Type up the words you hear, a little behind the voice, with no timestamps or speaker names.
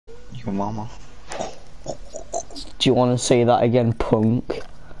Your mama. Do you want to say that again, punk?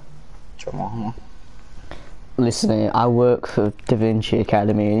 Your mama. Listen, I work for Da Vinci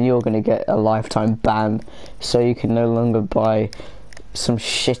Academy and you're going to get a lifetime ban so you can no longer buy some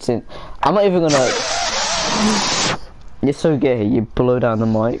shit in... I'm not even going to... You're so gay, you blow down the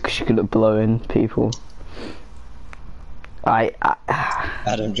mic because you're good at blowing people.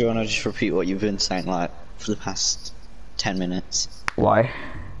 Adam, do you want to just repeat what you've been saying like for the past 10 minutes? Why?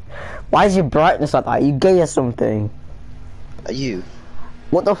 Why is your brightness like that? You gay or something? Are you?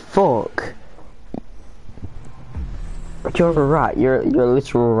 What the fuck? You're a rat. You're a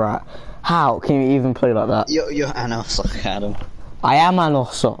literal rat. How can you even play like that? You're an Ossock, Adam. I am an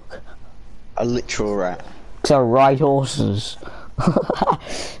Ossock. A literal rat. Because I ride horses.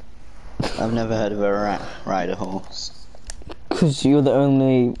 I've never heard of a rat ride a horse. Because you're the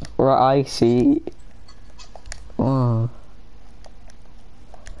only rat I see. Oh.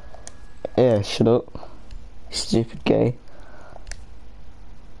 Yeah, shut up. Stupid gay.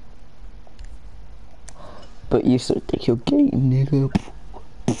 But you still think you're gay, nigga.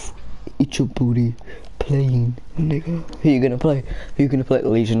 Eat your booty. Playing, nigga. Who you gonna play? Who you gonna play?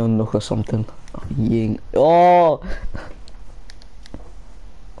 Legion on Nook or something? Ying. Oh!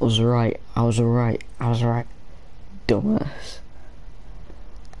 I was right. I was right. I was right. Dumbass.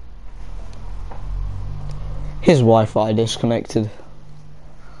 His Wi-Fi disconnected.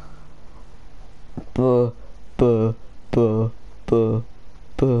 Buh, buh, buh, buh,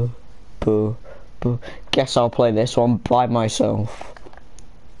 buh, buh, buh. Guess I'll play this one by myself.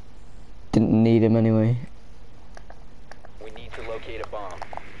 Didn't need him anyway. We need to locate a bomb.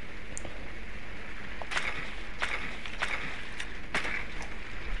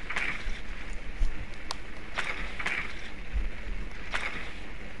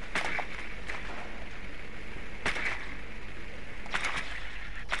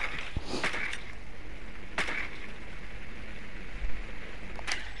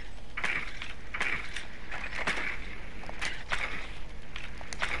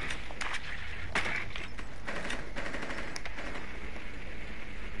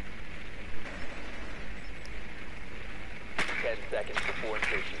 Seconds before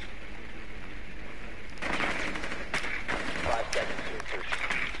insertion. 5 seconds to insertion.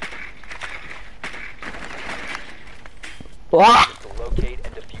 Ah! To locate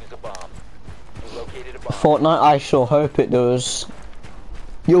and defuse a bomb. You located a bomb. Fortnite, I sure hope it does.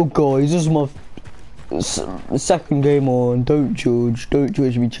 Yo guys, this is my second game on. Don't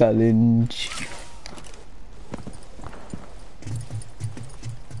judge me challenge.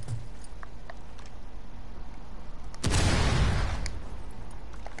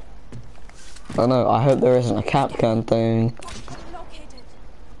 I know, I hope there isn't a Capcan thing.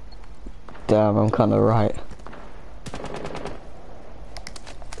 Damn, I'm kinda right.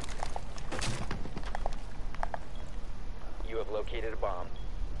 You have located a bomb.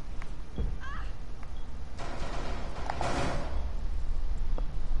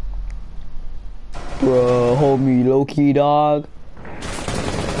 Bruh, hold me low-key, dog.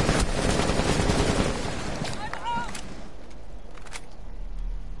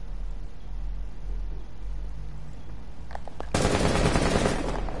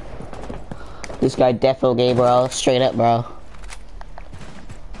 This guy defo gay, bro. Straight up, bro.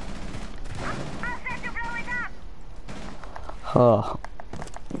 Oh.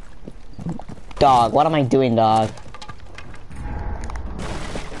 Dog, what am I doing, dog?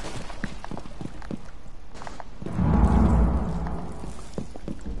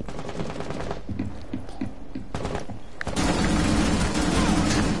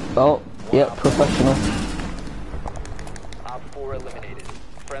 Oh, yep, professional. Op 4 eliminated.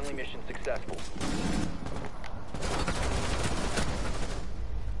 Friendly mission successful.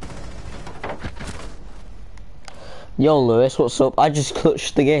 Yo, Lewis, what's up? I just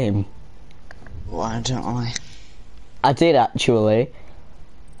clutched the game. Why don't I? I did, actually.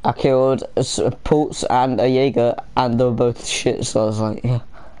 I killed a Pulse and a Jaeger, and they were both shit, so I was like, yeah.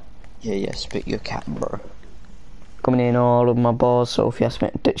 Yeah, spit your cat, bro. Coming in all of my balls, so if you ask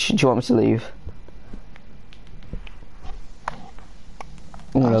me, do you want me to leave?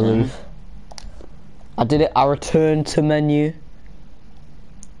 I'm gonna leave. I did it, I returned to menu.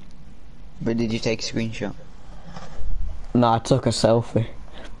 But did you take a screenshot? No, I took a selfie.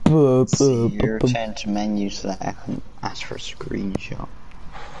 See, you returned to menu so that I can ask for a screenshot.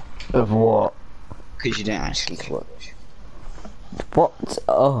 Of what? Because you didn't actually clutch. What?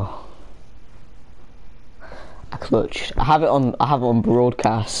 Oh. I clutched. I have it on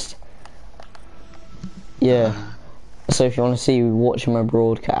broadcast. Yeah. So if you want to see watching my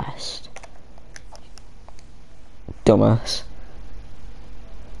broadcast. Dumbass.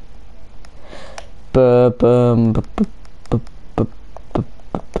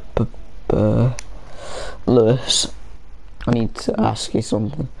 Lewis, I need to ask you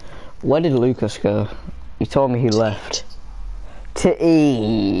something. Where did Lucas go? You told me he left. To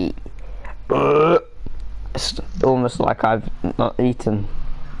eat. It's almost like I've not eaten.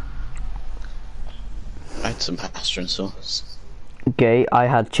 I had some pasta and sauce. Okay, I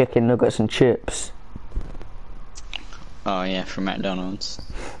had chicken nuggets and chips. Oh yeah, from McDonald's.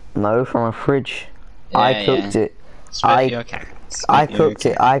 No, from a fridge. Yeah, I cooked it. I cooked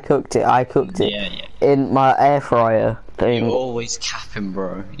it. I cooked it. Yeah, yeah. In my air fryer thing. You always capping,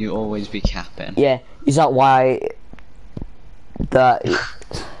 bro. You always be capping. Yeah, is that why that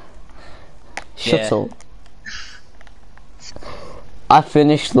shuttle? Yeah. I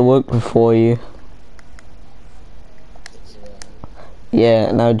finished the work before you.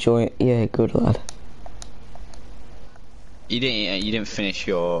 Yeah, now join. Yeah, good lad. You didn't finish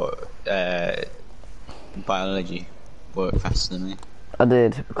your biology work faster than me. I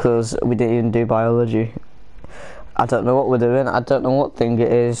did, because we didn't even do biology. I don't know what we're doing. I don't know what thing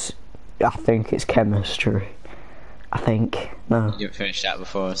it is. I think it's chemistry. I think. No. You didn't finish that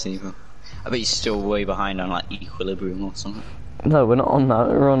before us either. I bet you're still way behind on like equilibrium or something. No, we're not on that.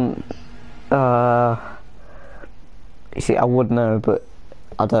 We're on. You see, I would know, but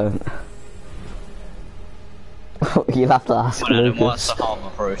I don't. You'll have to ask Well, Adam, Lucas. what's the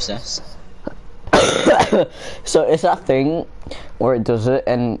harm process? So it's that thing where it does it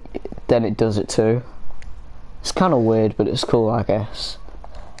and then it does it too. It's kind of weird, but it's cool, I guess.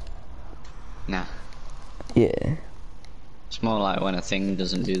 Nah. Yeah. It's more like when a thing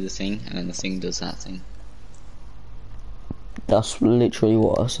doesn't do the thing and then the thing does that thing. That's literally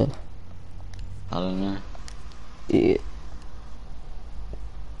what I said. I don't know. Yeah.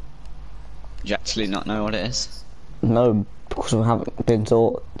 Do you actually not know what it is? No, because I haven't been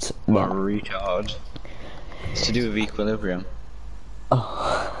taught What a that. retard. It's to do with equilibrium.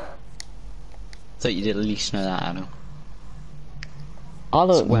 Oh, Thought you did at least know that, Adam. I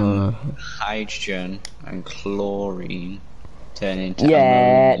don't When know. hydrogen and chlorine turn into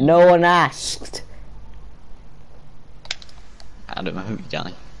Yeah, ammonia. no one asked. Adam, I hope you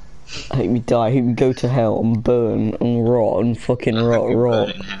die. I hope you die, I hope you go to hell and burn and rot and fucking I hope you rot.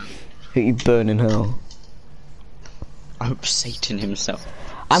 burn in hell. I hope you burn in hell. I hope Satan himself.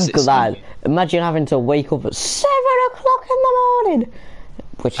 I'm sits on glad. you. Imagine having to wake up at 7 o'clock in the morning.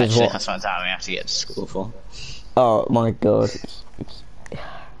 Which is Actually, what. that's what time we have to get to school for. Oh my god.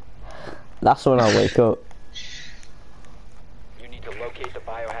 That's when I wake up. You need to locate the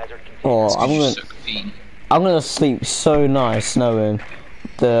biohazard container. Oh, I'm gonna sleep so nice knowing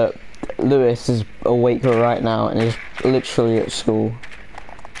that Lewis is awake right now and is literally at school.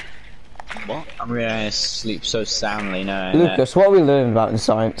 What? I'm gonna sleep so soundly knowing Lucas, what are we learning about in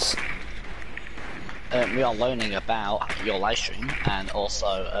science? We are learning about your live stream and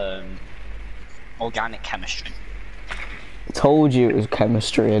also organic chemistry. Told you it was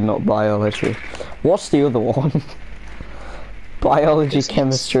chemistry and not biology. What's the other one? Biology, Physics.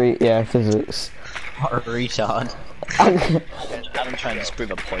 chemistry, yeah, physics. What a retard. Adam trying to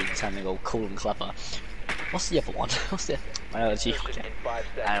prove a point, sounding all cool and clever. What's the other one? What's the biology? Insertion in 5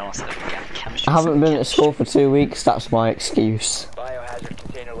 seconds. I don't know, organic chemistry. I haven't been at school for 2 weeks, that's my excuse. Biohazard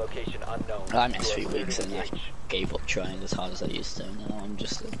container location unknown. I missed 3 You are weeks and I clear to engage. gave up trying as hard as I used to. Now I'm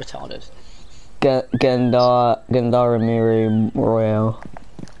just retarded. Gendar Miri Royale.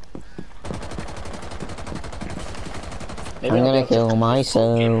 Maybe I'm I'll gonna be able to kill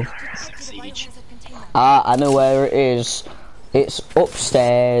myself. Siege. Ah, I know where it is. It's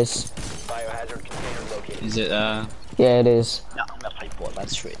upstairs. Biohazard container located. Is it Yeah, it is. No, I'm gonna play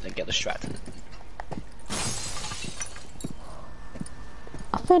Borderlands 3 and then get distracted.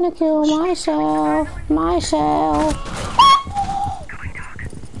 I'm gonna kill myself.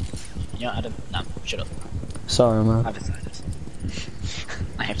 You know, Adam, no, shut up. Sorry, man. I've decided.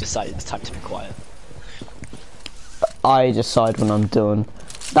 I have decided it's time to be quiet. I decide when I'm done.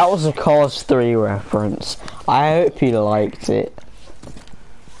 That was a Cars 3 reference. I hope you liked it.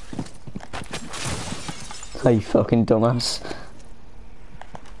 Oh, you fucking dumbass.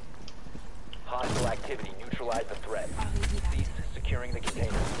 Hostile activity. Neutralize the threat. Cease securing the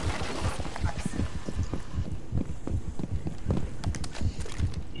container.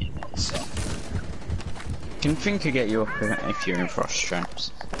 so? Can think to get you up if you're in frost traps.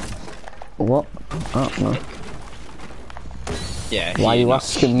 What? I don't know. Yeah. Why are you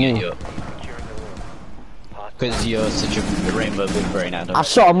asking me? Securing the room. Because you're such a rainbow big brain, Adam. I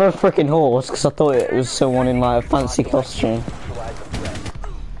shot him a freaking horse because I thought it was someone in like a fancy costume. Neutralize the threat.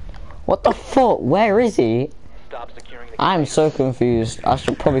 What the fuck? Where is he? Stop securing the I'm so confused. I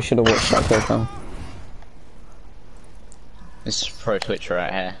probably should have watched that clip. This is pro Twitch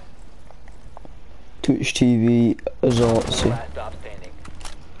right here. Twitch TV, Azortzi. Last stop standing.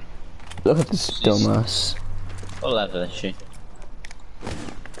 Look at this dumbass. What level is she?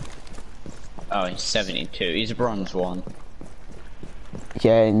 Oh, he's 72. He's a bronze 1.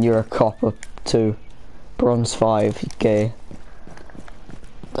 Yeah, and you're a copper 2. Bronze 5, gay.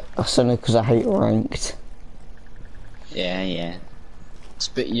 That's only because I hate ranked. Yeah, yeah.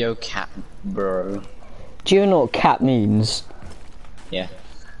 Spit yo cap, bro. Do you know what cat means? Yeah.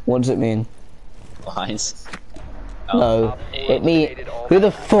 What does it mean? Lies. No, it means... Who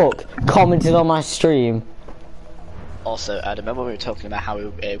the fuck commented on my stream? Also, Adam, remember we were talking about how we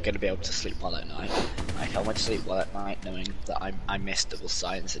were going to be able to sleep well at night? Like, I went to sleep well at night knowing that I missed double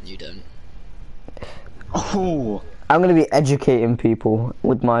science and you don't. Oh. I'm gonna be educating people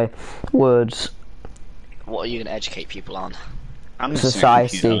with my words. What are you going to educate people on? I'm just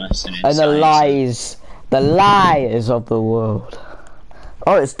Society and the lies of the world.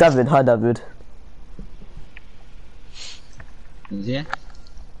 Oh, it's David. Hi, David. Yeah.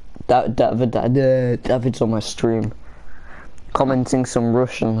 David's on my stream, commenting some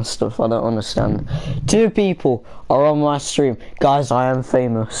Russian stuff I don't understand. 2 people are on my stream. Guys, I am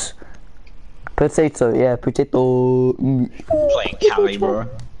famous. Potato, yeah, potato. Playing Cali, bro.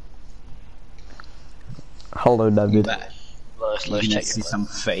 Hello, David. Let's You can check see some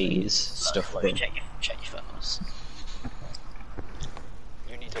phase stuff like that. check your phones.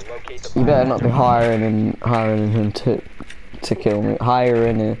 You need to locate the You better not be hiring him to kill me.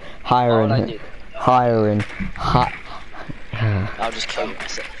 Hiring. I'll just kill you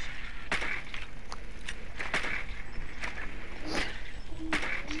myself.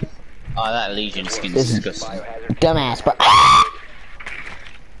 Oh, that Legion skin's This is- disgusting. Dumbass, but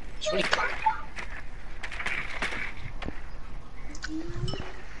It's really cool.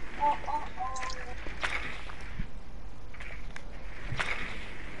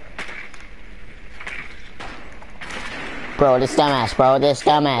 bro, this dumbass,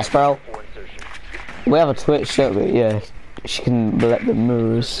 bro. for insertion. We have a Twitch, don't we? Yeah, she can let the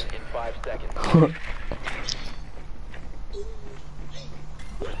moves. In 5 seconds.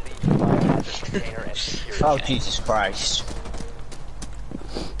 Proceed to biohazard container and secure Oh, it. Jesus Christ.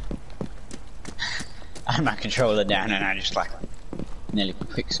 I had my controller down and I just like nearly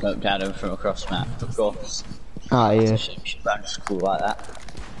quick scoped at him from across map, of course. Ah, yeah. But I'm just cool like that.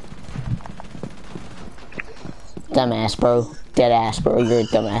 Dumbass, bro. Dead ass, bro. You're a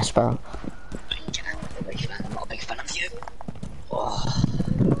dumbass, bro. I'm not a big fan of you. Oh.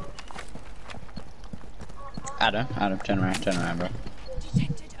 Adam, turn around, bro.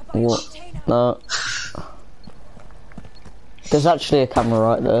 What? No. There's actually a camera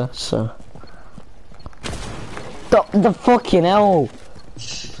right there, so. The fucking hell!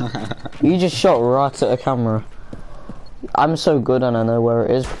 You just shot right at a camera. I'm so good and I know where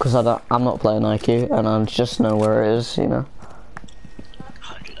it is because I'm not playing IQ and I just know where it is, you know.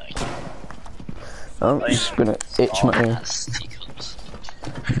 100 IQ. I'm just gonna itch my ear.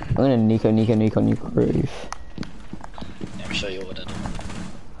 I'm gonna Nico groove. Yeah, I'm sure you ordered.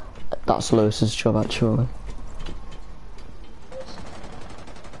 That's Lewis's job actually.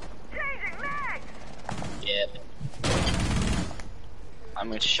 Yeah. I'm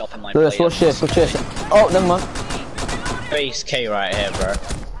going to shop in my Lewis, watch this. Oh, never mind. Base K right here, bro.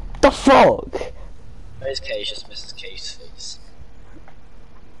 The fuck? Where's K? Just Mrs. K's face.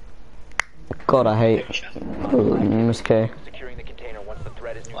 God, I hate Miss K. Securing the container once the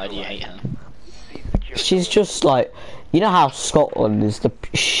threat is Why do you hate her? She's just like, you know how Scotland is the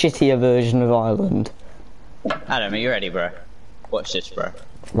shittier version of Ireland. Adam, are you ready, bro? Watch this, bro.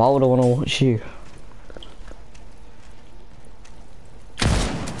 Why would I want to watch you?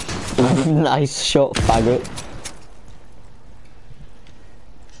 Nice shot, faggot.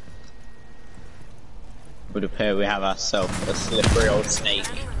 Would appear we have ourselves a slippery old snake.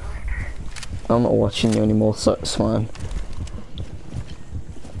 I'm not watching you anymore, so it's fine.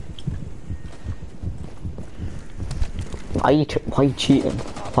 Why are you cheating?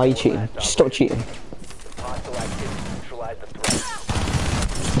 Why are you cheating? Stop cheating. Hostile activity. Neutralize the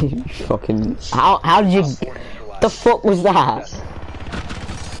threat. You fucking. How did you. The fuck was that?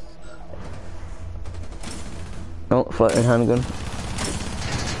 Oh, floating handgun.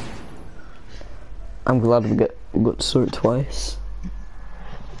 I'm glad we got to sort it twice.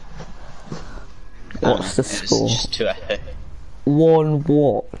 What's the score? It's just too epic. 1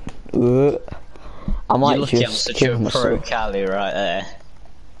 what? I might You're lucky I'm just such kill a pro myself. Cali right there.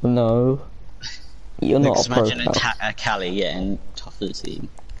 No. You're not Because a pro. imagine Cal. a Cali getting top of the team.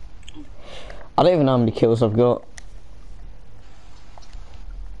 I don't even know how many kills I've got.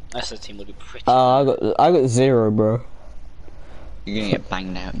 The rest of the team will be pretty. I got 0, bro. You're gonna get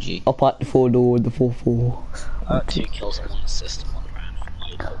banged out, G. Up at the 4 door with the 4-4. I got 2 kills and 1 assist in 1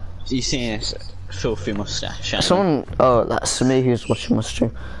 round. You seen this filthy mustache? Adam? Someone, oh, that's me who's watching my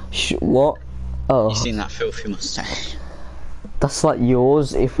stream. What? Oh, You seen that filthy mustache? that's like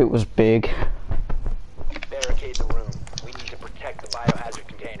yours if it was big. Barricade the room. We need to protect the biohazard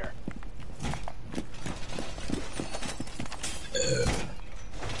container.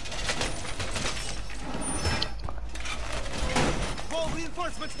 Full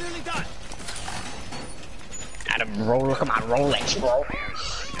reinforcements nearly done. Adam, roll, come on, Rolex, bro.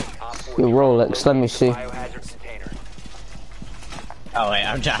 Your Rolex, let me see. Biohazard container. Oh wait,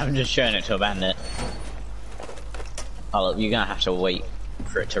 I'm just showing it to a bandit. Oh look, you're gonna have to wait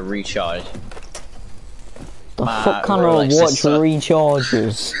for it to recharge. The fuck kind of Rolex is watch so-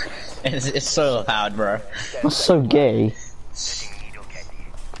 recharges? It's so loud, bro. That's so gay.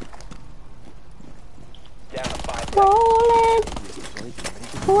 Down to 5 Rolling,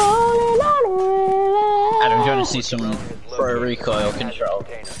 rolling on the river. Adam, do you want to see some pro recoil control?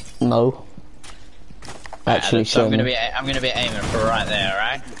 No. Actually, Adam, so show I'm me. gonna be aiming for right there,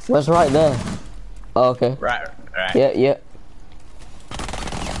 right? Where's right there? Oh, okay. Right. Yeah, yeah.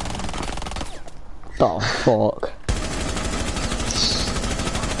 The fuck?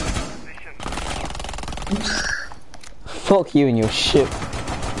 Fuck you and your shit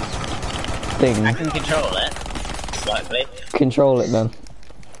thing. I can control it slightly. Control it then.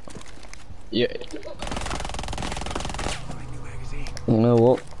 Yeah. You know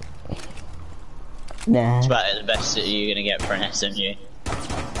what? Nah. It's about the best that you're gonna get for an SMG.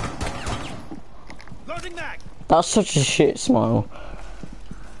 Loading mag. That's such a shit smile.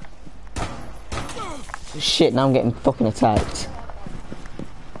 Shit, now I'm getting fucking attacked.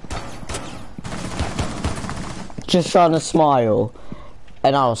 Just trying to smile,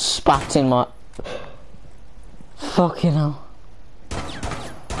 and I was spatting my... Fucking hell.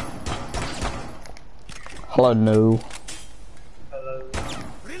 Hello, no.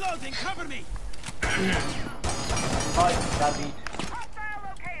 Reloading. Cover me.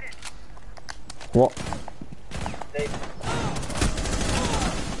 What?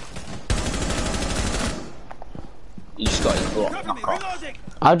 You just got your block Cover me. knock off. Reloading.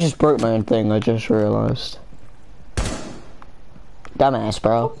 I just broke my own thing, I just realised. Dumbass,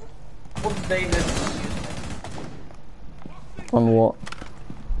 bro. What's David? On what?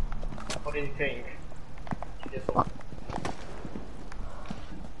 What do you think?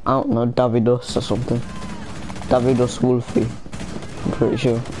 I don't know, Davidos or something. Davidos Wolfie. I'm pretty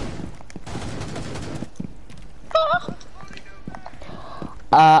sure.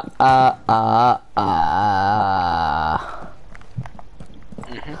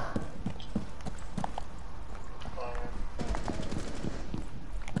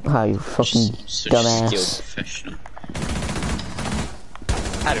 How you fucking Such a skilled dumbass. professional.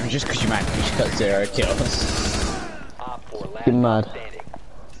 Adam, just because you managed to cut 0 kills. Op 4 last You're mad. standing.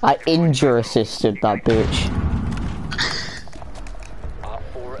 I injure assisted that bitch. Op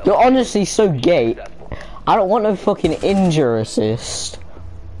 4 You're honestly so gay. I don't want no fucking injure assist.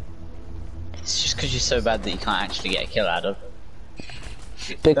 It's just because you're so bad that you can't actually get a kill, Adam.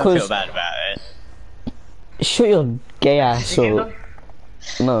 Don't Because feel bad about it. shut your gay ass up.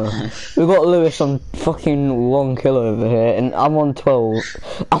 No. We got Lewis on fucking 1 kill over here and I'm on 12.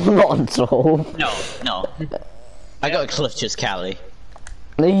 I'm not on 12. No. I got a clutches, Callie.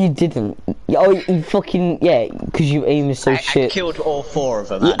 No you didn't. Oh you fucking yeah, because you aim is so I shit. killed all 4 of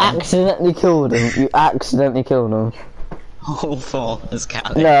them, You Adam. accidentally killed him. You accidentally killed him. All 4 as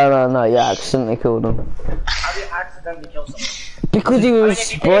Callie. No, you accidentally killed him. How do you accidentally kill someone? Because he was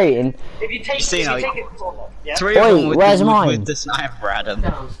spraying. If you take, See, if you like- take it before, yeah? 3 of Wait, them with where's the, mine? with the sniper, Adam.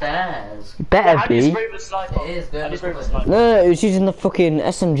 Downstairs. Better How do you be. spray with a sniper? It is good. How do you spray with a sniper? No, it was using the fucking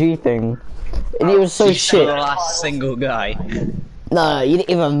SMG thing. And it was so You killed the shit. last single guy. No, you didn't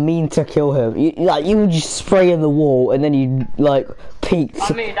even mean to kill him. You would just spray in the wall and then you like peeked.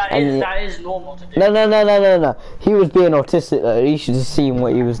 I mean, and that is normal to do. No. He was being autistic though. You should have seen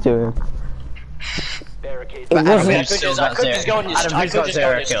what he was doing. barricade. It Adam, wasn't. who's still got 0? Adam, who's got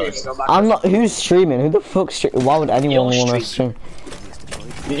 0 kills? I'm not. Who's streaming? Who the fuck's streaming? Why would anyone You're want to stream?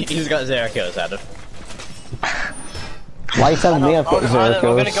 He's got 0 kills, Adam. Why are you telling me I've got 0 I'm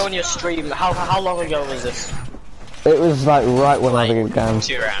gonna kills? go on your stream. How long ago was this? It was like right when I Like, began.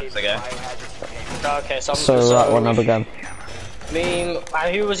 2 rounds ago. Okay, so Right when I began.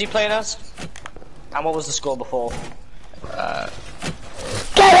 Who was he playing as? And what was the score before?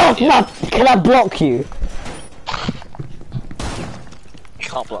 Get off my! Can I block you? You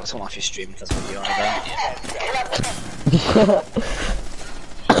can't block someone off your stream because of your event.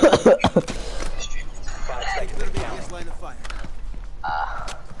 Take clear of the line of fire.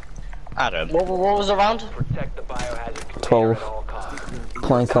 Adam. What was the round? Protect the biohazard container 12. at all costs.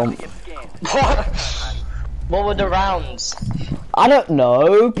 Playing comp. Get scanned. What? What were the rounds? I don't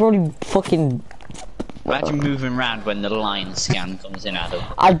know. Probably fucking. Imagine moving around when the line scan comes in, Adam.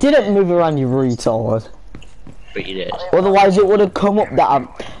 I didn't move around, you retard. But you did. Otherwise, it would have come up that I'm.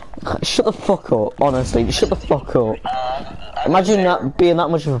 Shut the fuck up, honestly. Shut the fuck up. Imagine that being that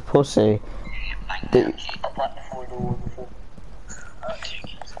much of a pussy. That-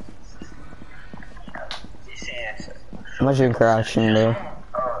 Imagine crashing there.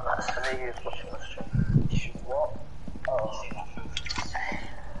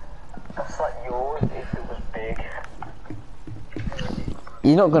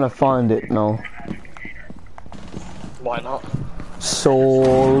 You're not gonna find it, no. Why not? Saul You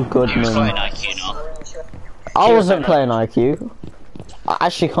was playing Goodman. IQ, no? I wasn't playing IQ. I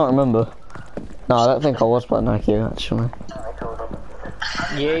actually can't remember. No, I don't think I was playing IQ, actually.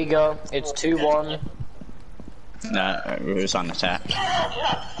 Here you go. It's 2-1. No, it was on attack.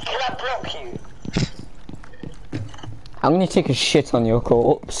 I'm gonna take a shit on your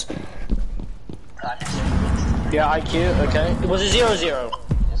corpse. Yeah, IQ, okay. Was it 0-0?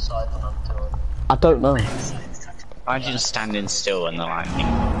 I don't know. Imagine standing still when the lightning.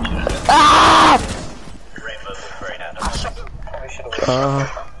 Ah!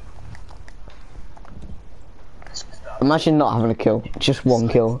 Imagine not having a kill. Just one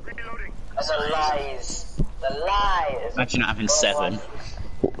kill. The lies. The lies. Imagine not having 7.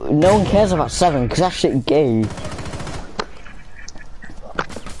 No one cares about 7 because that shit gay.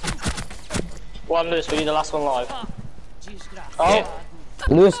 Well, Lewis, were you the last one live? Oh,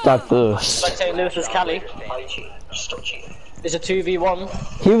 Lewis died first. spectate Lewis was Cali. It's a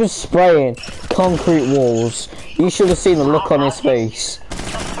 2v1. He was spraying concrete walls. You should have seen the look on his face.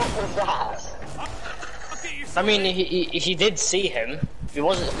 I mean, he did see him. It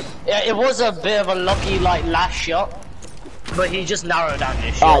wasn't. Yeah, it was a bit of a lucky last shot, but he just narrowed down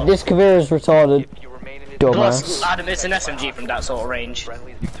his shot. Alright, this Kavir is retarded. You remain in this Plus, Dumbass. Adam, it's an SMG from that sort of range.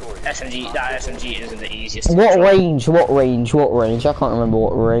 friendly's victorious. That SMG isn't the easiest. to What control. range? What range? What range? I can't remember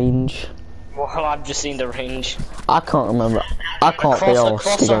what range. Well, I've just seen the range. I can't remember. I can't be asked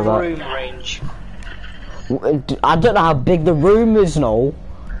Across to a go back. room range. I don't know how big the room is, no.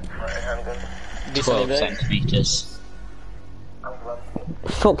 12 centimeters.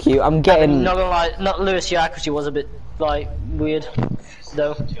 Fuck you, I'm getting... Not gonna lie, not Lewis, your accuracy was a bit weird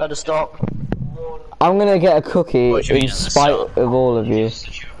though at the start. I'm gonna get a cookie What do you mean in at the spite start? of all of you.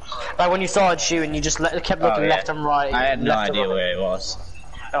 Like when you started shooting, you just kept looking Oh, yeah. left and right. I had no left and idea right. where it was.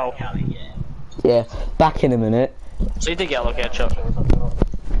 Oh, Yeah, back in a minute. so you did get a look at Chuck.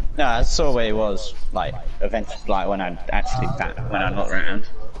 No, I saw where it was, like, eventually, like, when I actually when I looked around.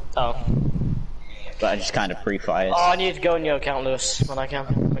 Oh. But I just kind of pre-fired. Oh, I need to go in your account, Lewis, when I can.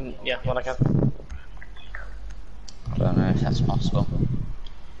 When I can. I don't know if that's possible.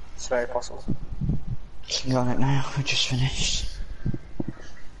 It's very possible. You can go on it now, we just finished.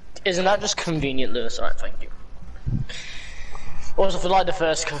 Isn't that just convenient, Lewis? Alright, thank you. Also, for like the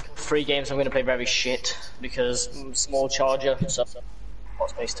first 3 games, I'm gonna play very shit because I'm a small charger, so got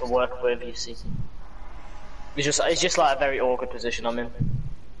space to work with. You see, it's just like a very awkward position I'm in.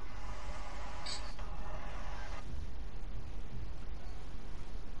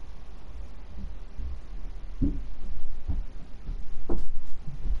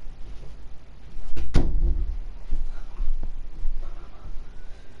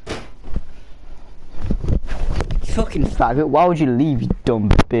 Fucking faggot, why would you leave, you dumb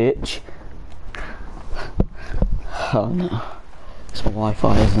bitch? Oh no. It's my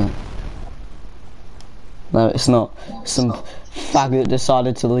Wi-Fi, isn't it? No, it's not. Some faggot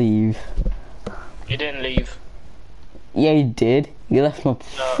decided to leave. You didn't leave. Yeah, you did. You left my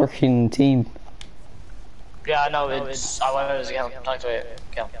freaking team. Yeah, I know. I went over his account. Talk to it.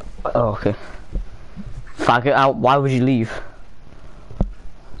 Account. Oh, okay. Faggot out, why would you leave?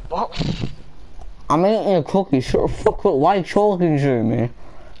 What? I'm eating a cookie, shut the fuck up, why are you talking to me?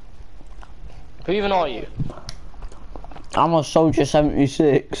 Who even are you? I'm a soldier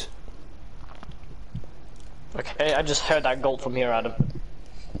 76. Okay, I just heard that gulp from here, Adam.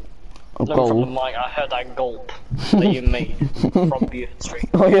 A Look from the goal. mic, I heard that gulp that you made from Buford Street.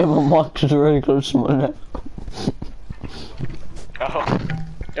 Oh yeah, my mic is really close to my neck. Oh,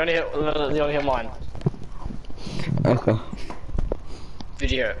 you only hear mine. Okay.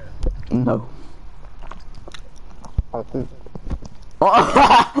 Did you hear it? No.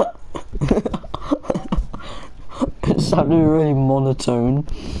 It sounded really monotone.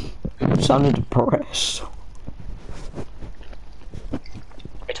 It sounded depressed.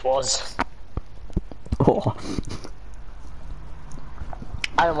 It was. Oh.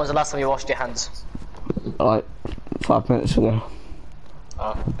 Adam, was the last time you washed your hands? Like 5 minutes ago.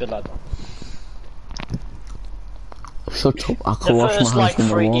 Oh, good lad. Shut up, I The could wash my first hands like when I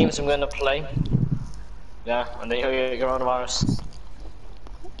 3 want. games I'm gonna play. Yeah, and then you'll get coronavirus.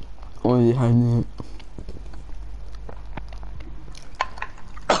 What are you hiding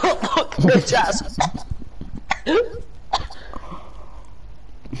Bitch ass.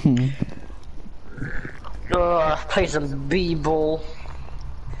 Play some b-ball.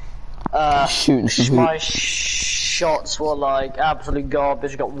 Shooting some My shots were like absolute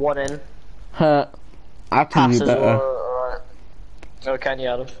garbage. Got 1 in. Huh. I can Passes do better. were alright. Oh, can you,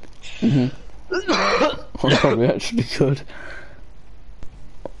 Adam? I probably actually could.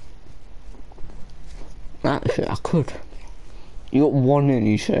 Actually, I could. You got 1 in,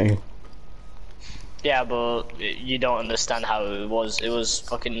 you say? Yeah, but you don't understand how it was. It was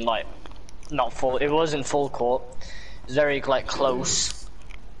fucking like not full. It wasn't full court. It was very like close.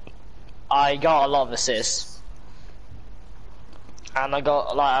 I got a lot of assists, and I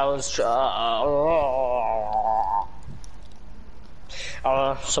got like I was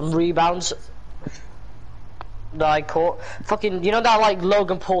some rebounds that I caught. Fucking, you know that like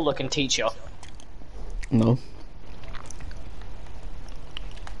Logan Paul looking teacher? No.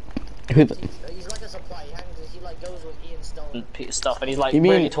 Who the He's like a supply. He like goes with Ian Stone and stuff, and he's like You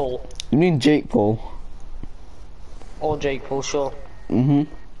mean- really tall. You mean Jake Paul? Or Jake Paul, sure. Mm-hmm.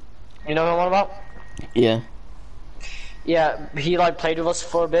 You know who I'm on about? Yeah. Yeah, he like played with us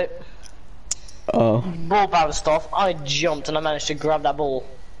for a bit. Oh. Ball bounced off. I jumped and I managed to grab that ball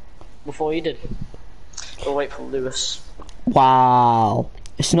before he did. We'll wait for Lewis. Wow.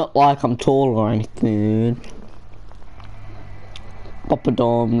 It's not like I'm tall or anything.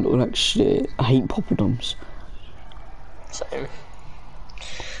 Poppadom look like shit. I hate poppadoms. So,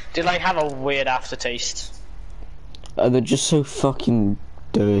 did like have a weird aftertaste. They're just so fucking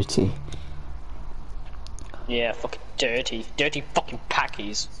dirty. Yeah, fucking dirty fucking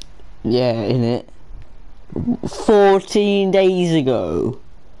packies. Yeah, innit? 14 days ago.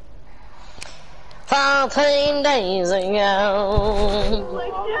 14 days ago.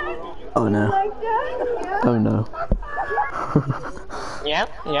 Oh no. Oh no. Yeah,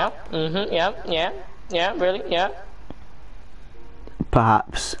 really, yeah.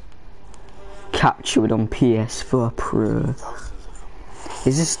 Perhaps captured on PS4 Pro.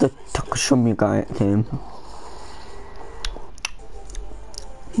 Is this the Takashumi guy game?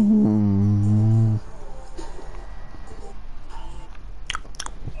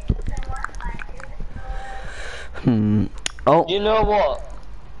 Oh, You know what?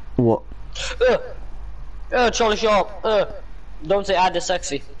 what? Charlie Sharp. Don't say Ada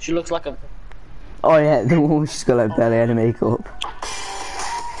sexy. She looks like a. Oh yeah, the one she's got like barely any makeup.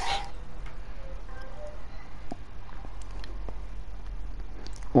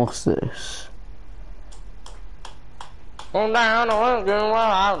 What's this? It's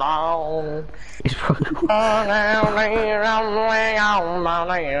probably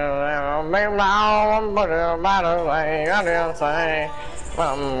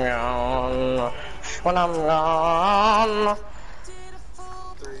When I'm gone.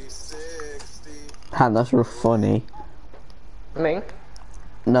 Han, that's real funny. Me?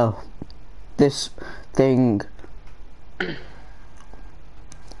 No, this thing.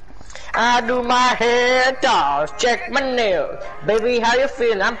 I do my hair, dolls, check my nails. Baby, how you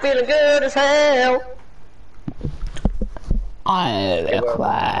feeling? I'm feeling good as hell. I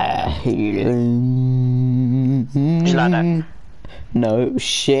require healing. Did you like that? No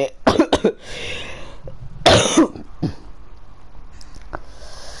shit.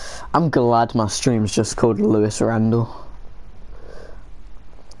 I'm glad my stream's just called Lewis Randall.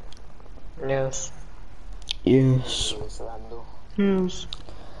 Yes. Yes. Randall. Yes.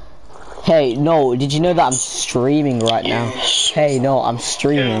 Hey, no, did you know that I'm streaming right now? Hey, no, I'm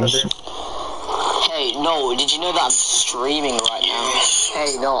streaming. Hey, no, did you know that I'm streaming right now?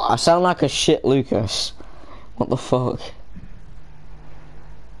 Hey, no. I sound like a shit Lucas. What the fuck?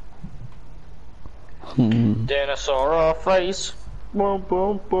 Then I saw her face. Boom,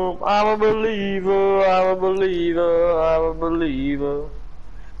 boom, boom. I'm a believer, I'm a believer, I'm a believer.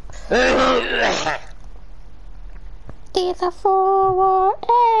 It's a forward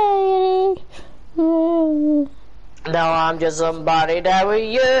 80. Now I'm just somebody that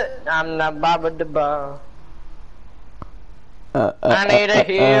we I'm not Baba the Bar. I need a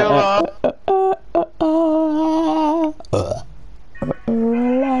hero.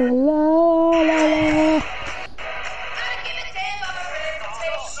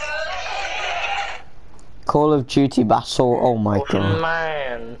 Call of Duty Battle, oh my god.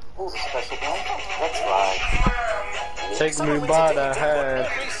 Man. Ooh, special blanket. That's right. Take me by the hand,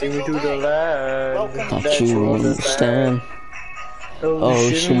 take me to the land That you understand.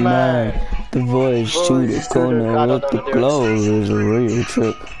 Ocean man, the voyage to the corner of the globe is a real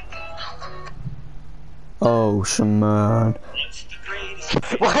trip. Ocean man.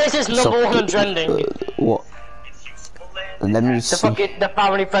 Why is this number one trending? What? Let me The see. fucking the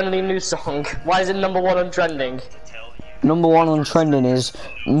family friendly news song. Why is it number one on trending? Number one on trending is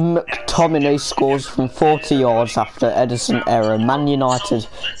McTominay scores from 40 yards after Edison error. Man United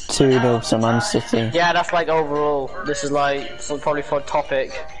 2-0 to Man City. Yeah, that's like overall. This is like probably for a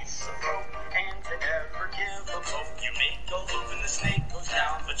topic.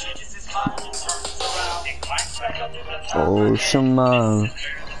 Ocean man,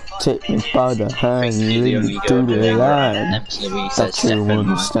 take me by the hand, lead me to the line that you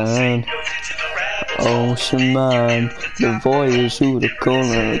understand. Ocean man, the voyage to the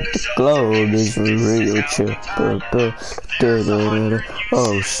corner of the globe is a real trip.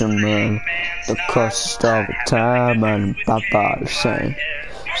 Ocean man, the cost of time and Papa the same.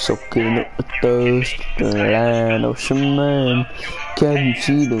 Soaking up the thirst of the land. Ocean man, can you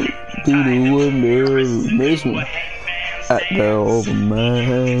see the wonder of amazement at the old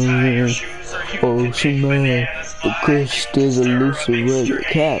man? Ocean man, the quest is elusive where the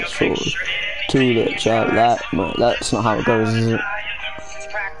cat soars to the child like man. That's not how it goes, is it?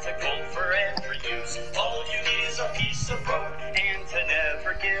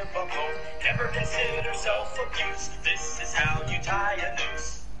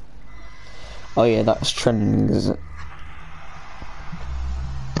 Oh yeah, that's trending, is it?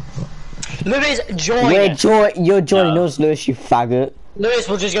 Lewis, join. You're joining us, Lewis, you faggot. Lewis,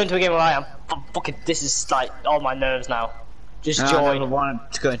 we'll just go into a game where I am. Fucking, this is like on my nerves now. Just join. I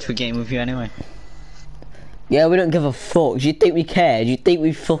wanted to go into a game with you anyway. Yeah, we don't give a fuck. Do you think we care? Do you think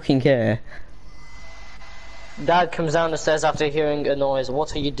we fucking care? Dad comes down the stairs after hearing a noise.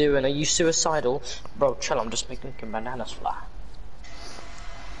 What are you doing? Are you suicidal? Bro, chill, I'm just making bananas fly.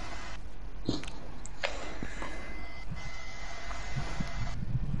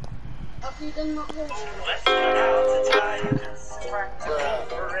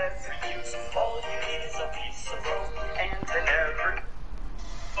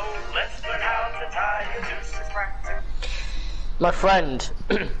 My friend,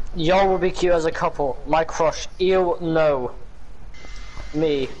 y'all will be cute as a couple. My crush, ew, no.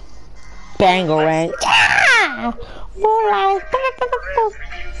 Me. Bangarang.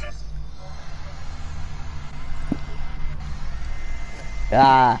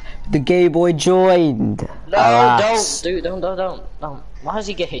 Ah, the gay boy joined. No, Alas. don't, dude, don't. Why is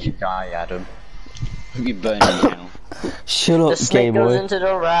he gay? Die, Adam. You burn me now. Shut The up, gay snake goes boy. into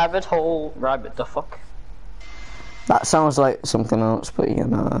the rabbit hole. Rabbit the fuck? That sounds like something else, but you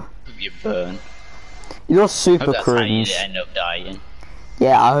know. You burn. You're I super hope that's how you cringe. end up dying.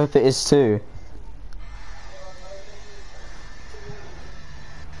 Yeah, I hope it is too.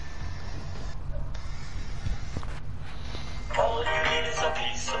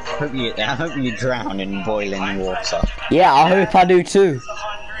 I hope you drown in boiling water. Yeah, I hope I do too.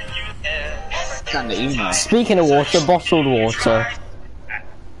 Send the email. Speaking of water, bottled water.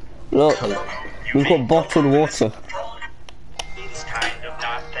 Look, we've got bottled water. It's kind of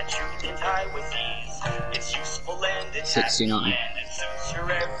knot that you can tie with ease. It's useful and it's 69. happy and it suits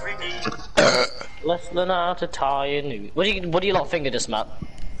your every need. Let's learn how to tie a new. What do you lot think of this map?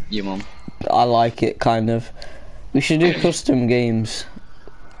 Your mum. I like it, kind of. We should do custom games.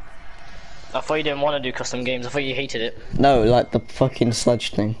 I thought you didn't want to do custom games. I thought you hated it. No, like the fucking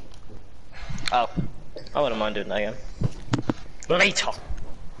sledge thing. Oh, I wouldn't mind doing that again. Later.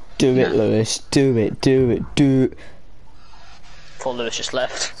 Do it, Lewis. Do it. Do it. Do it. Poor Lewis just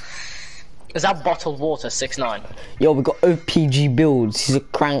left. Is that bottled water 6'9"? Yo, we got OPG builds. He's a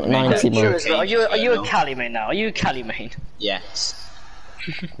crank 90 Sure mode. is, are you a Cali main now? Are you a Cali main? Yes.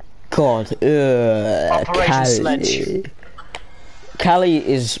 God, Operation Cali. Sledge. Cali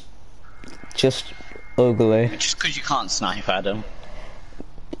is just ugly. Just because you can't snipe, Adam.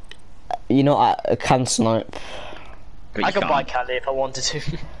 You know, I can snipe. But I you could buy can't. Cali if I wanted to.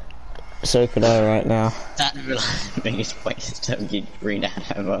 So could I right now. That the biggest waste of your green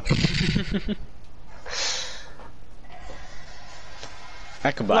ever.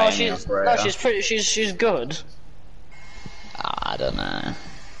 I could buy any operator. she's pretty. She's good. I don't know.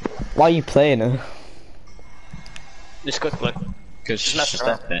 Why are you playing her? Just quickly. Because she's mess just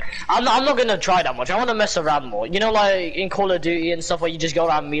around. epic. I'm not gonna try that much. I want to mess around more. You know, like in Call of Duty and stuff where you just go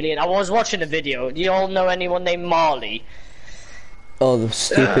around melee. I was watching a video. Do you all know anyone named Marley? Oh, the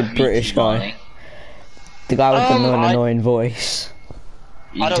stupid British guy. Marley. The guy with the I- annoying voice.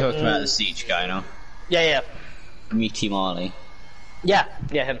 You're I don't talking know. about the siege guy, no? Yeah. Meaty Marley. Yeah,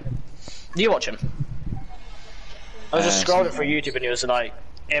 him. Do you watch him? I was just scrolling through YouTube and he was like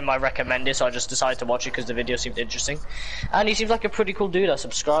in my recommended, so I just decided to watch it because the video seemed interesting. And he seems like a pretty cool dude. I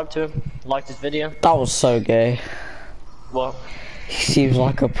subscribed to him, liked his video. That was so gay. What? He seems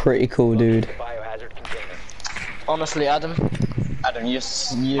like a pretty cool dude. Biohazard container. Honestly, Adam, Adam, I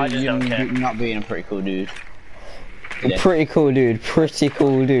just don't care. you're not being a pretty cool dude. Yeah. Pretty cool dude. Pretty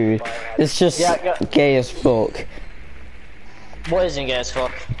cool dude. It's just Yeah. gay as fuck. what isn't gay as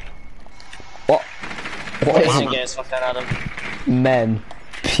fuck? What? What isn't gay as fuck then, Adam? Men.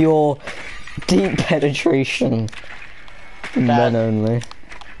 Pure, deep penetration. Men only.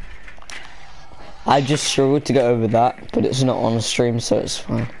 I just struggled to get over that, but it's not on the stream, so it's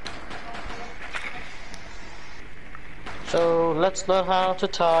fine. So let's learn how to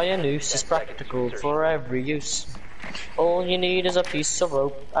tie a noose. It's practical for every use. All you need is a piece of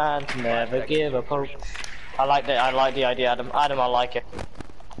rope and never give up hope. I like the idea, Adam. Adam, I like it.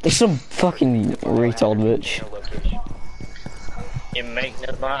 It's some fucking retard bitch. Location. You make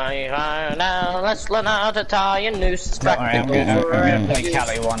the money right now. Let's learn how to tie a noose. It's Don't worry, I'm practical for gonna every play use.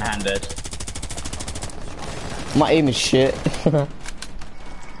 Cali one-handed. My aim is shit.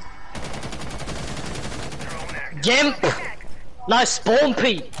 Gimp! Nice spawn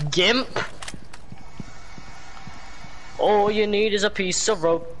peek, Gimp! All you need is a piece of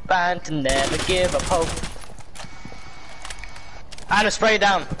rope and to never give up hope. And a spray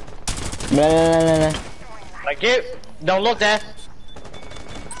down. No. Thank you. Don't look there.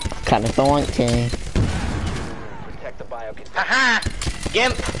 California. Protect the bio container. Haha!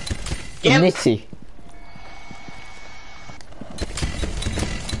 Gimp! Gimp! Nitty.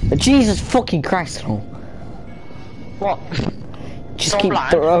 Jesus fucking Christ, no. What? Just So keep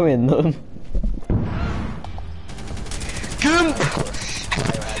blind. throwing them. Gimp!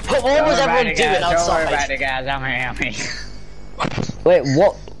 But what was everyone doing Don't worry about outside? it, guys. I'm here. Wait,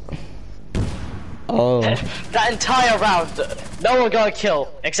 what? Oh. That entire round, no one got a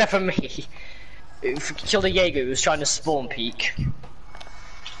kill, except for me. Who killed a Jaeger who was trying to spawn peek.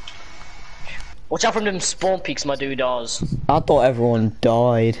 Watch out from them spawn peeks, my doodahs. I thought everyone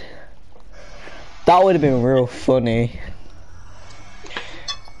died. That would have been real funny.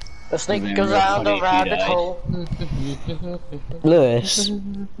 The snake It'd goes been real down the funny if you rabbit died. hole. Lewis,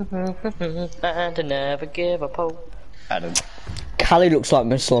 And to never give up hope. Adam. Callie looks like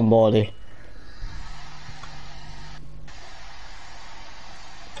Miss Lombardi.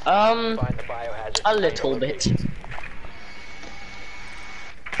 Find the biohazard A container little bit. location.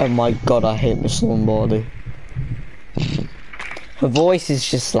 Oh my god, I hate Miss Lombardi. Her voice is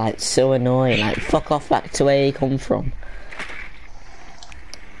just like so annoying, like fuck off back to where you come from.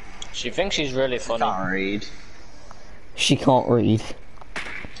 She thinks she's really funny. Can't read. She can't read.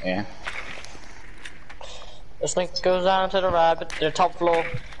 Yeah. The snake goes down to the rabbit, the top floor.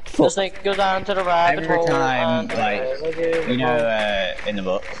 The snake goes down to the rabbit Every hole. time, and to like, never give you up know, hope. in the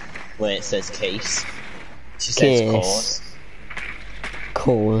book where it says case, she Case. says cause.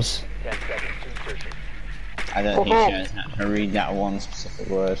 Cause. 10 seconds to insertion. I don't think she knows how to read that one specific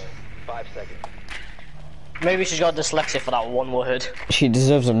word. 5 seconds. Maybe she's got dyslexia for that one word. She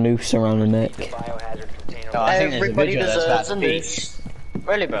deserves a noose around her neck. The biohazard container Oh, I think there's a Everybody video that's about deserves a to be. noose.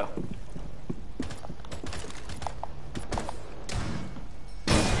 Really, bro?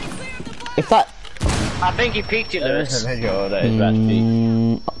 If that, I think he peeked you, There is Lewis. a video that is about to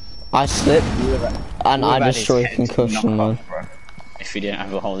be. I slipped and I We've had destroyed his head concussion, man. knocked off, bro. If you didn't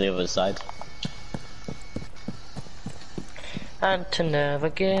have a hole the other side. And to never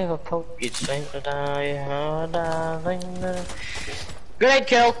give up hope, you'd think that Grenade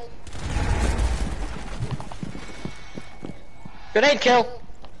kill! Grenade kill!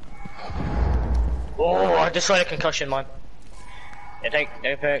 Oh, I destroyed a concussion, man. You take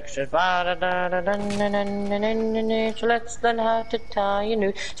the pictures, so let's learn how to tie a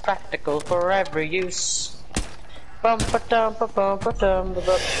noose. It's practical for every use. Bum ba dum ba bum ba dum ba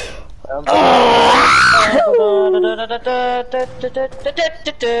bum.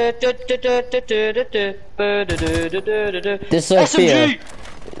 This Sophia, SMG!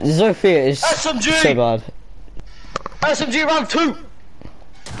 Sophia is SMG! so bad. SMG round 2!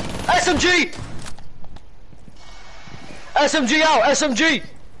 SMG! SMG out! SMG!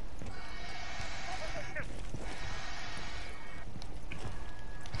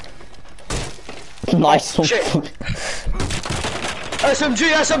 Nice one. shit.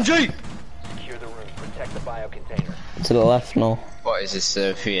 SMG! SMG! Secure the room. Protect the bio container. To the left now. What is this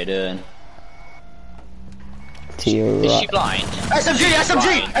Sophia doing? To your Is she right. blind? SMG!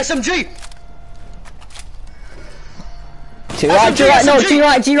 SMG! SMG! To your right, to your right, no, to your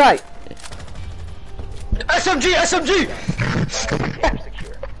right, to your right. SMG! SMG!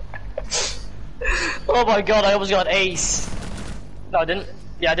 Secure. Oh my god, I almost got an ace. No, I didn't.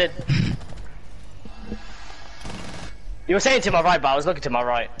 Yeah, I did. You were saying to my right, but I was looking to my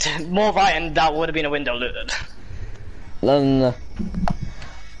right. More right, and that would have been a window looted. Then,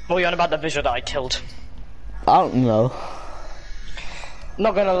 What are you on about the visual that I killed? I don't know.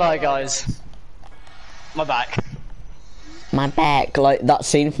 Not gonna lie, guys. My back. My back, like that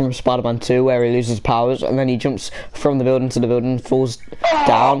scene from Spider-Man 2 where he loses powers and then he jumps from the building to the building, falls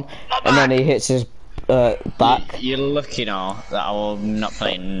down, and then he hits his back. You're lucky now that I'm not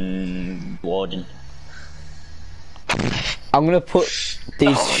playing Warden. I'm gonna put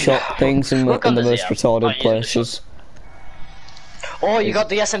these shot things in the Look on the most ZF. retarded Oh, yeah, places. Oh, you got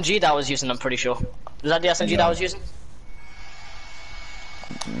the SMG that I was using, I'm pretty sure. Was that the SMG that I was using?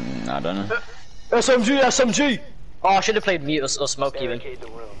 I don't know. SMG, SMG! Oh, I should have played mute or smoke even. Barricade the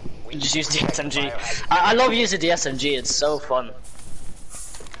room. We Just use the SMG. I love using the SMG, it's so fun.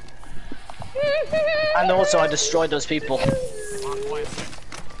 And also I destroyed those people.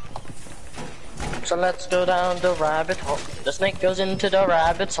 So let's go down the rabbit hole. The snake goes into the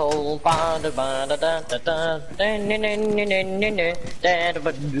rabbit's hole.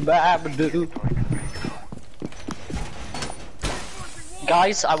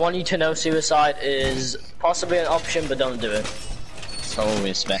 Guys, I want you to know suicide is possibly an option, but don't do it. It's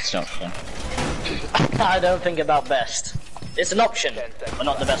always best option. I don't think about best. It's an option, but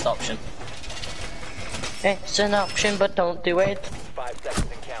not the best option. It's an option, but don't do it. 5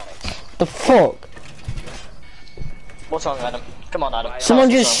 seconds and counting. The fuck? What's wrong, Adam? Come on, Adam. Someone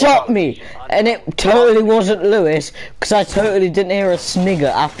Tell us just what's shot wrong. me, and it totally wasn't Lewis, because I totally didn't hear a snigger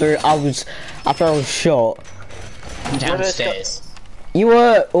after I was shot. Downstairs. You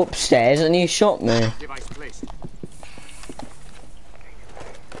were upstairs and you shot me. Device placed.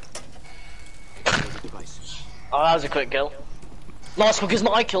 Device. Oh, that was a quick kill. Last because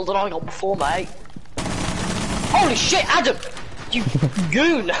I killed and I got before, mate. Holy shit, Adam! You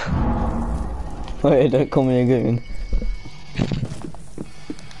goon! Wait, don't call me a goon.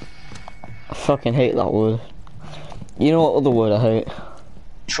 I fucking hate that word. You know what other word I hate?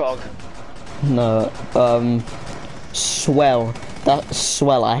 Trog. No, swell. That's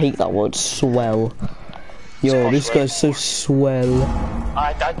swell, I hate that word, swell. Yo, this guy's so swell.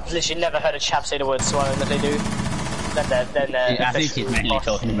 I literally never heard a chap say the word swell, but they do. Then I think he's mainly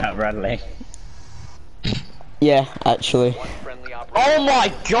talking about Bradley. Yeah, actually. One friendly operator. Oh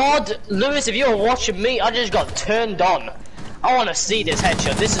my god! Lewis, if you were watching me, I just got turned on. I wanna see this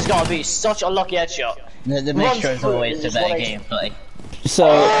headshot. This has gotta be such a lucky headshot. The Run mixture is through always it, the it's better 180. gameplay. So,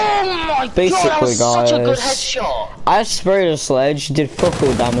 Oh my god, that was basically, such a good guys, headshot! I sprayed a sledge, did fuck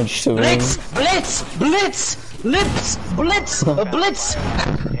all damage to him. Blitz! Blitz! Blitz! Lips! Blitz! Blitz!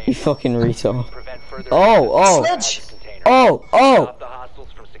 You fucking retard. Prevent further Oh, Sledge! container. oh, oh, Stop the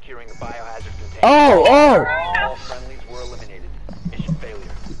hostiles from securing the biohazard container. oh, All friendlies were eliminated. Mission failure.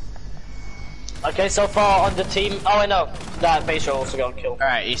 Okay, so far on the team. Oh, I know. That base also got killed.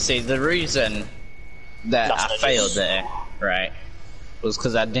 Alright, you see, the reason that That's I not failed just- there, right, was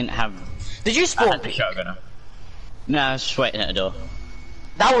because I didn't have Did you I spawn had the peek? shotgun. No, I was just waiting at the door.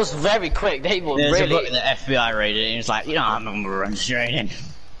 That was very quick. They were There's a really. book that FBI raided, and he was like, you know, I'm gonna run straight in.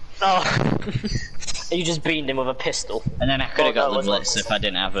 Oh. You just beamed him with a pistol. And then I could have Oh, got that the was blitz if I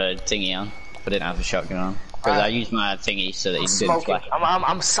didn't have a thingy on. If I didn't have a shotgun on. Because I used my thingy so that he didn't Smoking. flash.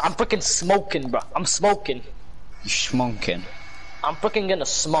 I'm freaking smoking, bro. I'm smoking. Schmonking. I'm freaking gonna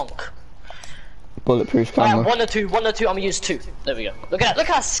smoke. bulletproof Alright, camera. 1 or 2, 1 or 2. I'm gonna use 2. There we go. Look at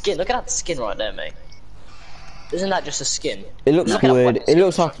that skin. Look at that skin right there, mate. Isn't that just a skin? It looks Look at that weird. weapon It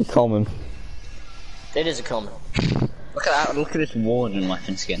looks like a common. It is a common. Look at that, look at this Warden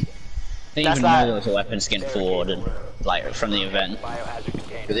weapon skin. I didn't That's even like- know there was a weapon skin for Warden, like from the event. Biohazard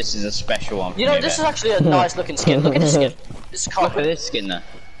container. But this is a special one. You know, this is actually a nice looking skin. Look at this skin. This is Look at common. this skin though.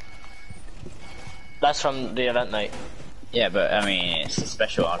 That's from the event, mate. Yeah, but I mean, it's a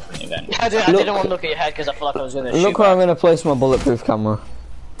special one from the event. I Look- didn't want to look at your head because I feel like I was gonna shoot. Look where I'm gonna place my bulletproof camera.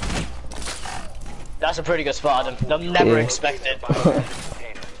 That's a pretty good spot, Adam. They'll never Yeah. expect it. Biohazard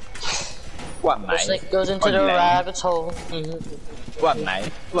container. What The mate? snake goes into What, the mate? rabbit's hole. What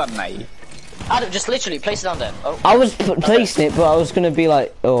mate? What mate? Adam, just literally place it down there. Oh, I was placing it, but I was gonna be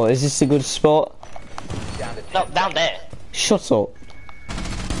like, oh, is this a good spot? Down to 10 no, down there. Shut up.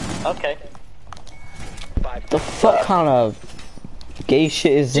 Okay. 5 The fuck kind of gay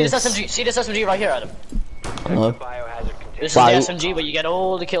shit is See this? this SMG? See this SMG right here, Adam? No. biohazard container. This Wow. is the SMG, but you get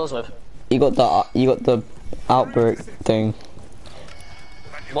all the kills with. You got the outbreak thing.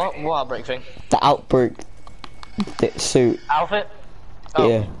 What outbreak thing? The outbreak suit. Outfit? Oh.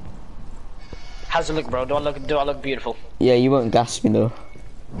 Yeah. How's it look, bro? Do I look beautiful? Yeah, you won't gas me though.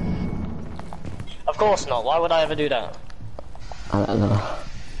 Of course not. Why would I ever do that? I don't know.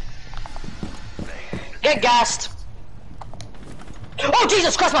 Get gassed! Oh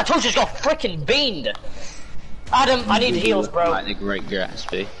Jesus Christ! My toes just got freaking beamed. Adam, I need heals, bro. Like the Great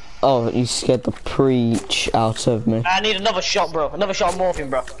Gatsby. Oh, you scared the preach out of me. I need another shot, bro. Another shot of morphine,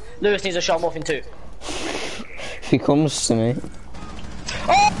 bro. Lewis needs a shot of morphine too. If he comes to me.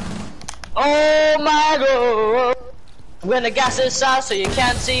 Oh my god! I'm gonna gas this out so you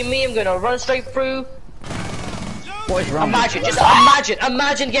can't see me. I'm gonna run straight through. What is wrong? Imagine, just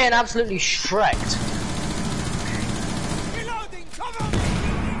imagine getting absolutely shreked. Reloading! Cover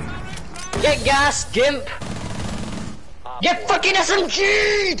me! Get gas, gimp. Get fucking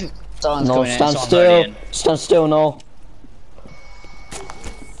SMG'd! Someone's No, coming in, stand someone's still. already in. Stand still, no.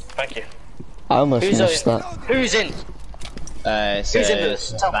 Thank you. I almost Who's missed in? that. Who's in? It's Who's in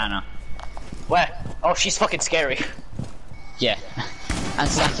this? Tell me. Banner. Where? Oh, she's fucking scary. Yeah. And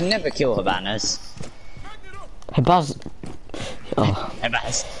so I can never kill her banners. Hey, Baz. Oh. Hey,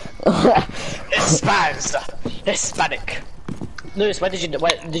 Baz. Hispanic. Hispanic. Lewis, where did you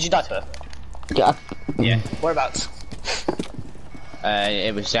die to her? Yeah. Yeah. Whereabouts?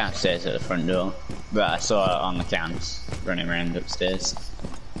 It was downstairs at the front door, but I saw it on the cams running around upstairs.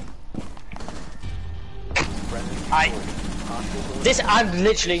 I'm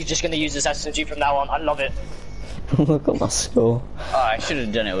literally just gonna use this SMG from now on. I love it. Look at my score. Oh, I should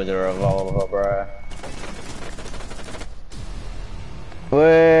have done it with a revolver, bro.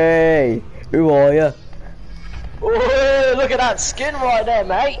 Hey, who are you? Oh, look at that skin right there,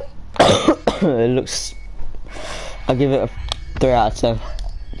 mate. It looks. I'll give it a 3 out of 10.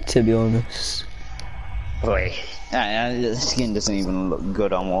 To be honest. Boy. The skin doesn't even look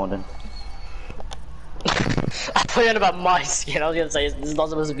good on Warden. I thought you were about my skin. I was gonna say it's not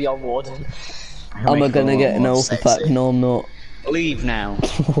supposed to be on Warden. Am I gonna get an alpha pack? No, I'm not. Leave now.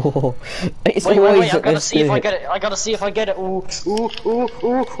 It's Wait, always I at gotta this see if I bit. get it. I gotta see if I get it. Ooh, ooh, ooh,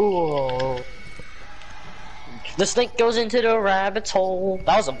 ooh, ooh. The snake goes into the rabbit hole.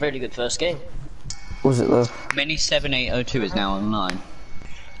 That was a really good first game. Was it though? Mini 7802 is now online.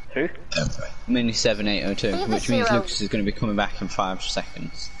 Who? Mini 7802, which means Lucas is going to be coming back in 5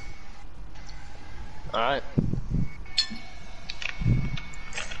 seconds. Alright.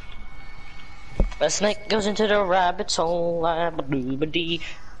 The snake goes into the rabbit hole.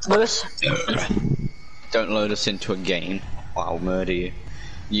 Lewis? Don't load us into a game, or I'll murder you.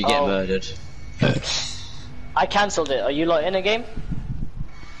 You get murdered. I cancelled it. Are you like in a game?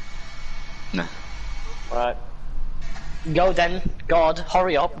 Nah. Alright. Go then. God,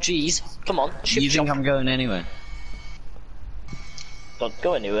 hurry up. Jeez. Come on. You think I'm going anywhere? Don't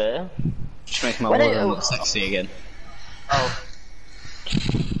go anywhere. Just make my When Warden it- look sexy again. Oh.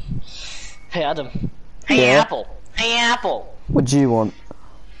 Hey Adam. Hey Yeah? Apple. Hey Apple. What do you want?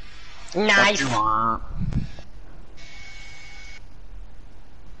 Knife.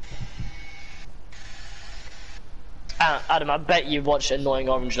 Adam, I bet you watched Annoying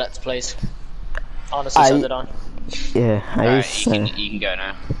Orange Let's Plays. Honestly, so did I. Yeah, I Alright, used you to. can, you can go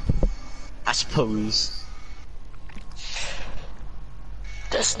now. I suppose.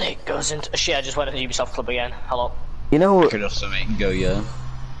 The snake goes into. Shit, I just went to the Ubisoft Club again. Hello. You know I what? could also make go, yeah.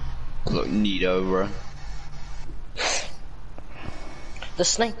 Look neat over. The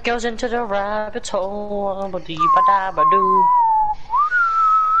snake goes into the rabbit hole. Ba-dee-ba-da-ba-doo.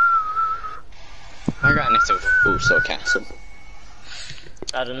 I got next to also a castle.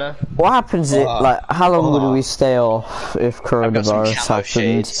 I don't know. What happens if, like, how long would we stay off if I've got some coronavirus camo happened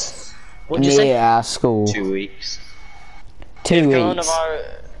shades. What'd you near say? our school? 2 weeks. 2 weeks. Coronavirus.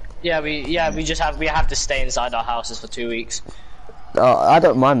 Yeah, we have to stay inside our houses for 2 weeks. Oh, I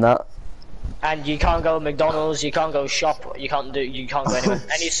don't mind that. And you can't go to McDonald's, you can't go shop, you can't go anywhere.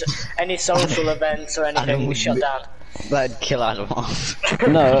 Any social events or anything, we shut down. That'd kill Adam off.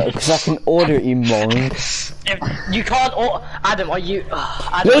 No, because I can order it, you mong. If you can't, Adam, are you?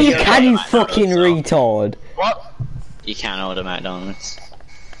 Adam, No, are you can, you McDonald's, fucking so- retard. What? You can order McDonald's.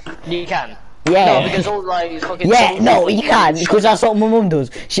 You can. Yeah. No, because all like fucking. Yeah, social no, you can't, events- because that's what my mum does.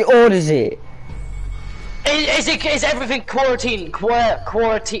 She orders it. Is everything quarantined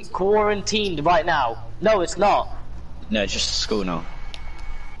right now? No, it's not. No, just school now.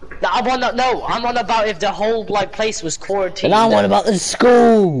 No, I'm on about if the whole like place was quarantined. And I want then- about the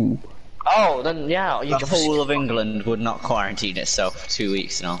school. Oh, then yeah, you The can. whole of England would not quarantine itself for 2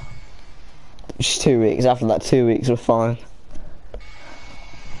 weeks now. Just 2 weeks. After that 2 weeks, we're fine.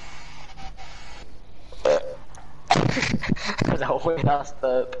 That weird ass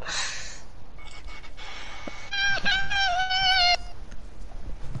burp.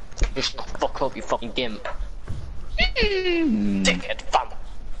 Just fuck up, you fucking gimp. Dickhead, fam.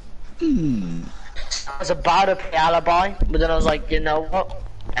 I was about to play Alibi, but then I was like, you know what?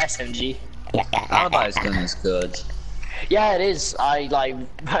 SMG. Alibi's gun is good. Yeah, it is. I like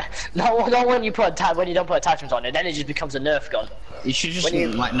not when you put when you don't put attachments on it, then it just becomes a Nerf gun. You should just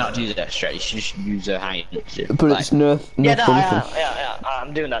like not use that straight. You should just use a high. But Like, it's nerf. Yeah, nerf no, anything. yeah,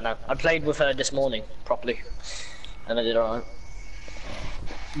 I'm doing that now. I played with her this morning properly, and I did alright.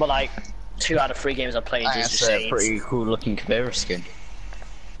 But like 2 out of 3 games I played is that's just a pretty cool looking Kavera skin.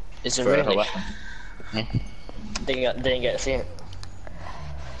 Is it for a really? weapon. Didn't get to see it.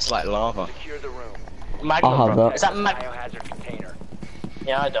 It's like lava. Secure the room. Magnum, I'll have bro. that. Is that Biohazard container.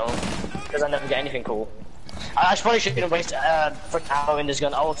 Yeah, I don't, because I never get anything cool. I probably shouldn't waste for ammo in this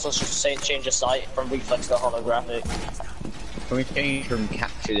gun. I also should say change the sight from reflex to holographic. Can we change from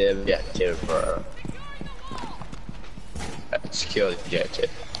capture the objective for secure the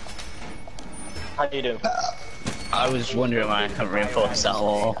objective? How do you do? I was wondering why I couldn't reinforce that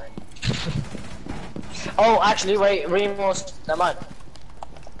wall. Oh, actually, wait, reinforce. Never mind.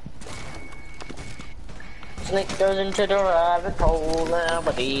 Snake goes into the rabbit hole,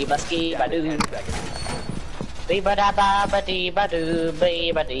 ba dee ba ski ba doo. Dee ba da ba ba dee ba doo,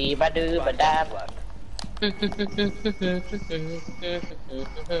 ba dee ba doo ba da.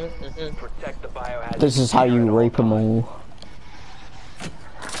 Protect the biohazard. This is how you rape them all.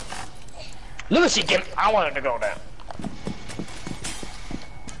 Lucy, Gimp, I wanted to go there.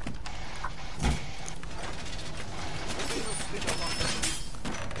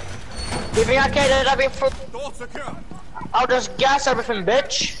 You think I can't let everything for? Door secure. I'll just gas everything,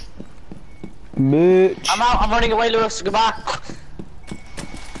 bitch. Mitch. I'm out. I'm running away, Lewis. Goodbye.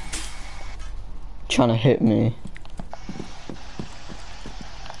 Trying to hit me.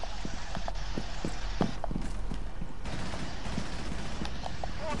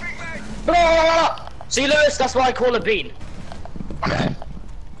 Blah, blah, blah. See, Lewis, that's why I call it bean.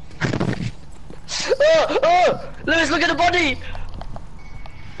 Oh, Lewis, look at the body.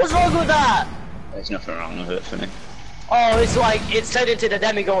 What's wrong with that? There's nothing wrong with it for me. Oh, it's like it's turned into the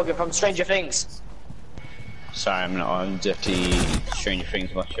Demogorgon from Stranger Things. Sorry, I'm not a dirty Stranger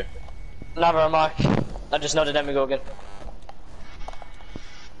Things watcher. Never am I. I just know the Demogorgon.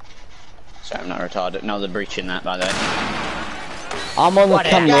 Sorry, I'm not retarded. No, they're breaching that, by the way. I'm on the What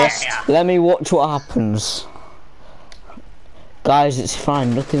cam the list. hell? Let me watch what happens. Guys, it's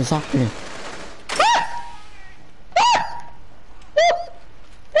fine. Nothing's happening.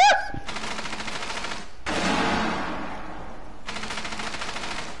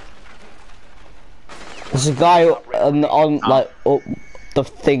 There's a guy on like up the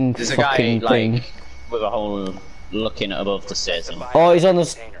thing. There's a guy, fucking thing. like, with a hole looking above the stairs. Oh, he's on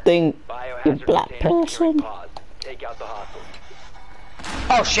this thing. You Biohazard black container securing person. pods. Take out the hostiles.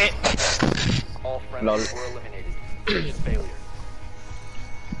 Oh shit! All friendlies were eliminated. Mission failure.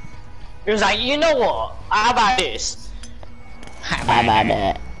 He was like, you know what? How about this? How about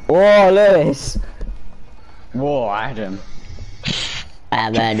that? Whoa, Lewis. Whoa, Adam. How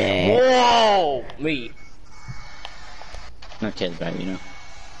about that? Whoa! Me. No kids, baby, you know.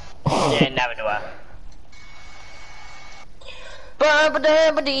 Yeah, never do I.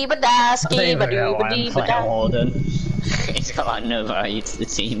 Ba-ba-da-ba-dee-ba-da, ski-ba-doo-ba-dee-ba-da. Warden. He's got like no value to the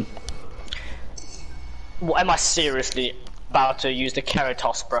team. What, am I seriously about to use the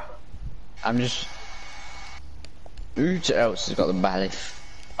Keratos, bro? I'm just. Who else has got the Balif?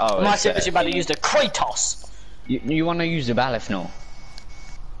 Oh, Am I it's, seriously about to use the Kratos? you want to use the Balif, no?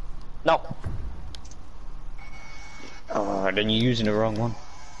 No. Oh, then you're using the wrong one.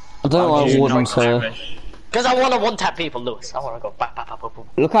 I don't like Warden's hair. Because I want to one-tap people, Lewis. I want to go bap, bap, bap, bap, bap.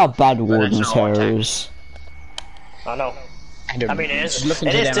 Look how bad that's Warden's not hair one-tap. is. I know. Adam, I mean, it is. just look It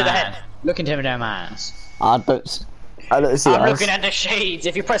into is them to the eyes. head. Look into them eyes. I don't see I'm us. looking at the shades.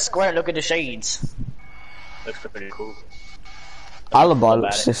 If you press square and look at the shades. Looks pretty cool. Alibi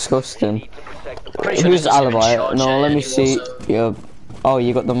looks disgusting. Pretty sure Who's this doesn't even Alibi? charge No, let me it. see. Yeah. Oh,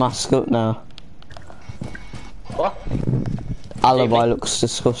 you got the mask up now. What? Alibi looks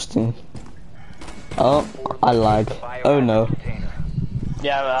disgusting. Oh, I lag. Oh no.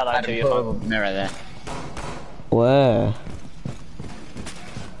 Yeah, I like to. Adam, You're put fine. a mirror there. Where?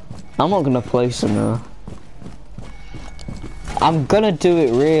 I'm not gonna place him now. I'm gonna do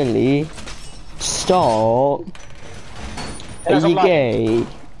it really. Stop. Are There's a you lot. gay?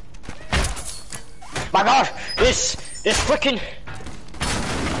 My god, this freaking.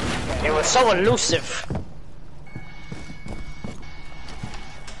 It was so elusive.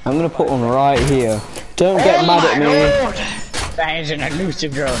 I'm gonna put one right here. Don't get mad at me. Lord. That is an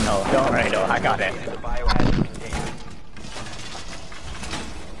elusive drone, no. Don't worry, though. I got it. The biohazard container.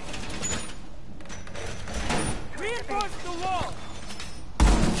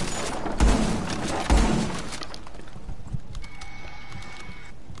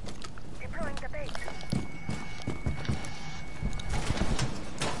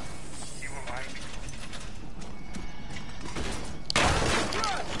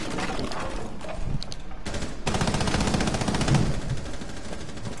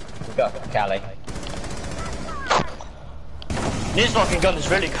 Cali. This fucking gun is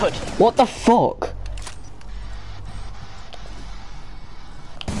really good. What the fuck?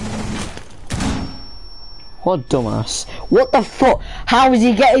 What a dumbass. What the fuck? How is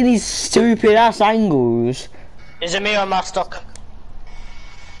he getting these stupid ass angles? Is it me or am I stuck?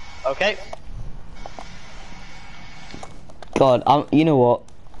 Okay. God, you know what?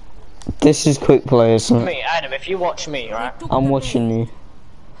 This is quick play, isn't it? Me, Adam, if you watch me, right? I'm watching you.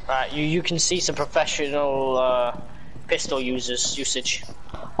 Right, you can see some professional pistol usage.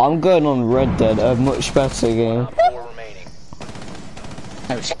 I'm going on Red Dead, a much better game. 4 remaining.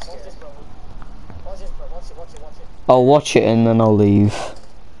 I'll watch it and then I'll leave.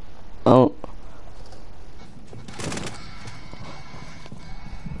 Oh.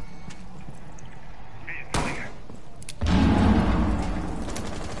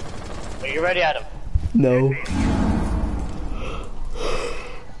 Are you ready, Adam? No.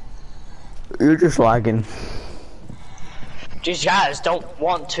 You're just lagging. These guys don't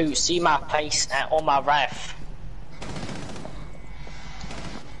want to see my face on my ref.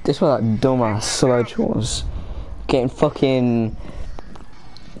 This is what that dumbass sludge was. Getting fucking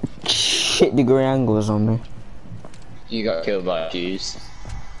shit degree angles on me. You got killed by Jews.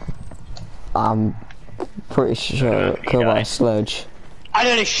 I'm pretty sure killed by a sludge. I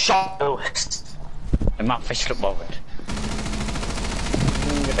nearly shot Lewis. And my fish look bothered.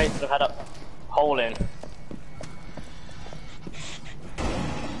 Your face would have had a hole in.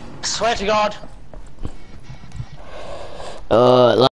 Swear to God.